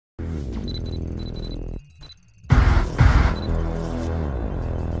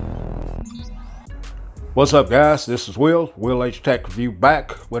What's up, guys? This is Will H Tech Review,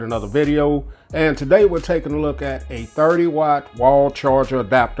 back with another video. And today we're taking a look at a 30-watt wall charger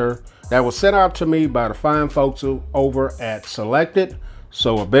adapter that was sent out to me by the fine folks over at Selectid.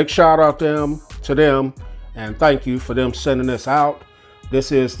 So a big shout out to them and thank you for them sending this out.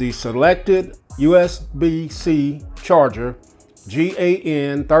 This is the Selectid USB-C charger,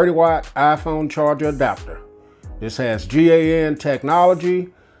 GAN 30-watt iPhone charger adapter. This has GAN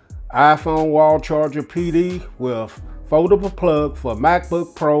technology, iPhone wall charger PD with foldable plug for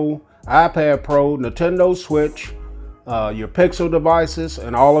MacBook Pro, iPad Pro, Nintendo Switch, your Pixel devices,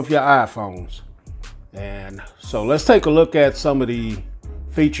 and all of your iPhones. And so let's take a look at some of the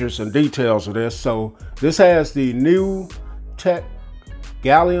features and details of this. So this has the new tech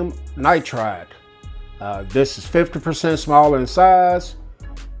gallium nitride. This is 50% smaller in size.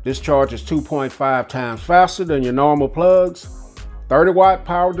 This charge is 2.5 times faster than your normal plugs. 30-watt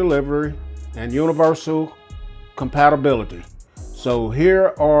power delivery and universal compatibility. So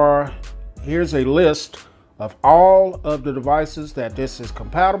here's a list of all of the devices that this is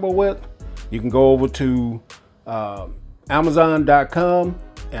compatible with. You can go over to Amazon.com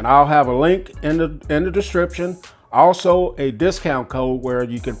and I'll have a link in the description. Also a discount code where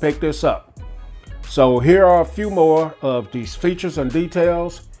you can pick this up. So here are a few more of these features and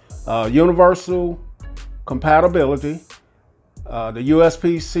details. Universal compatibility. The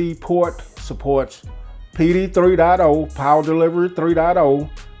USB-C port supports PD 3.0, Power Delivery 3.0,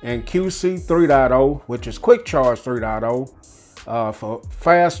 and QC 3.0, which is Quick Charge 3.0, for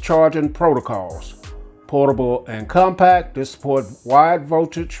fast charging protocols. Portable and compact. This supports wide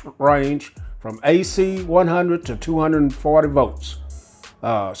voltage range from AC 100 to 240 volts.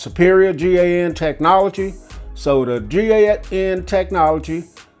 Superior GAN technology. So the GAN technology,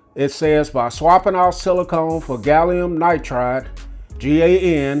 it says by swapping out silicone for gallium nitride,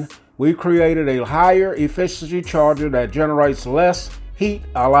 GAN, we created a higher efficiency charger that generates less heat,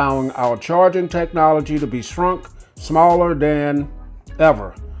 allowing our charging technology to be shrunk smaller than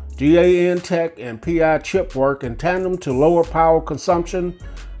ever. GAN tech and PI chip work in tandem to lower power consumption,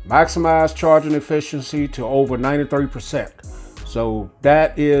 maximize charging efficiency to over 93%. So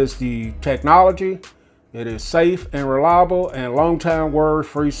that is the technology. It is safe and reliable and long-time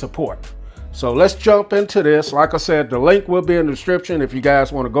worry-free support. So let's jump into this. Like I said, the link will be in the description if you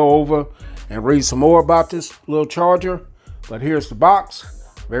guys want to go over and read some more about this little charger. But here's the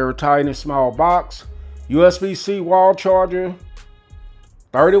box, very tiny, small box. USB-C wall charger,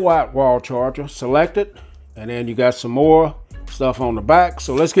 30-watt wall charger, Selectid. And then you got some more stuff on the back.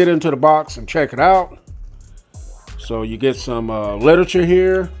 So let's get into the box and check it out. So you get some literature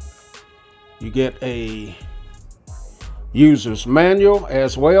here. You get a user's manual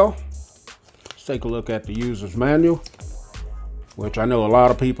as well. Let's take a look at the user's manual, which I know a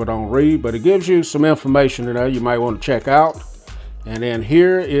lot of people don't read, but it gives you some information in there you might want to check out. And then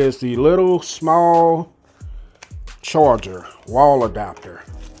here is the little small charger wall adapter,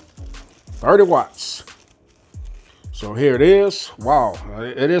 30 watts. So here it is. Wow,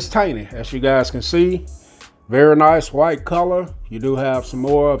 it is tiny, as you guys can see. Very nice white color. You do have some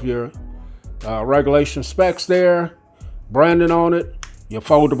more of your regulation specs there, branding on it, your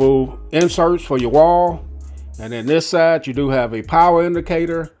foldable inserts for your wall, and then this side you do have a power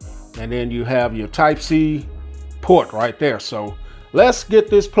indicator, and then you have your Type-C port right there. So let's get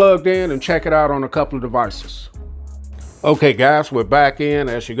this plugged in and check it out on a couple of devices. Okay guys, we're back in.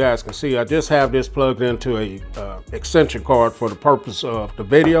 As you guys can see, I just have this plugged into a extension cord for the purpose of the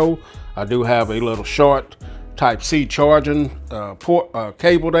video. I do have a little short Type-C charging port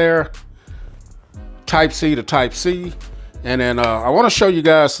cable there, Type-C to Type-C. And then I want to show you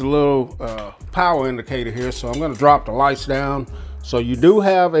guys a little power indicator here. So I'm going to drop the lights down. So you do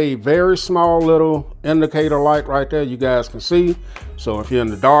have a very small little indicator light right there, you guys can see. So if you're in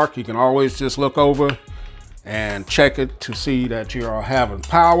the dark, you can always just look over and check it to see that you are having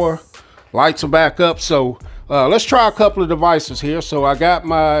power. Lights are back up. So let's try a couple of devices here. So I got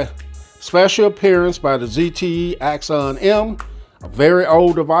my Special Appearance by the ZTE Axon M, a very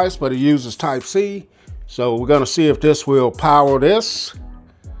old device, but it uses Type-C. So we're gonna see if this will power this.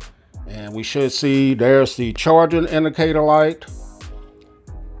 And we should see, there's the charging indicator light.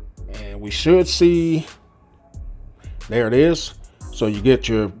 And we should see, there it is. So you get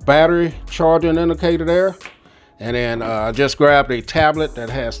your battery charging indicator there. And then I just grabbed a tablet that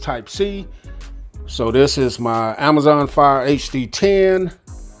has Type-C. So this is my Amazon Fire HD10.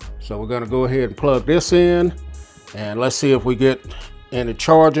 So we're gonna go ahead and plug this in. And let's see if we get any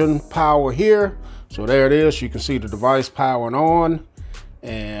charging power here. So there it is. You can see the device powering on.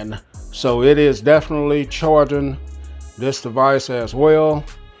 And so it is definitely charging this device as well.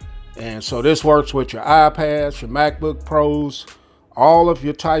 And so this works with your iPads, your MacBook Pros, all of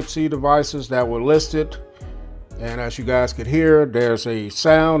your Type-C devices that were listed. And as you guys could hear, there's a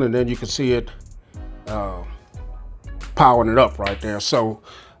sound, and then you can see it powering it up right there. So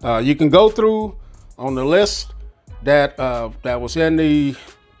you can go through on the list that was in the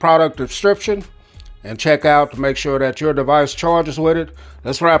product description and check out to make sure that your device charges with it.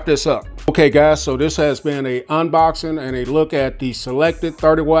 Let's wrap this up. Okay guys, so this has been a unboxing and a look at the Selectid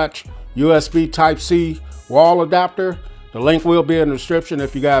 30-watt USB Type-C wall adapter. The link will be in the description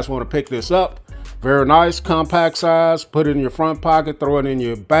if you guys want to pick this up. Very nice, compact size, put it in your front pocket, throw it in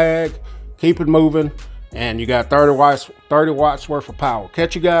your bag, keep it moving, and you got 30 watts worth of power.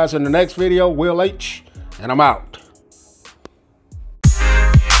 Catch you guys in the next video. Will H, and I'm out.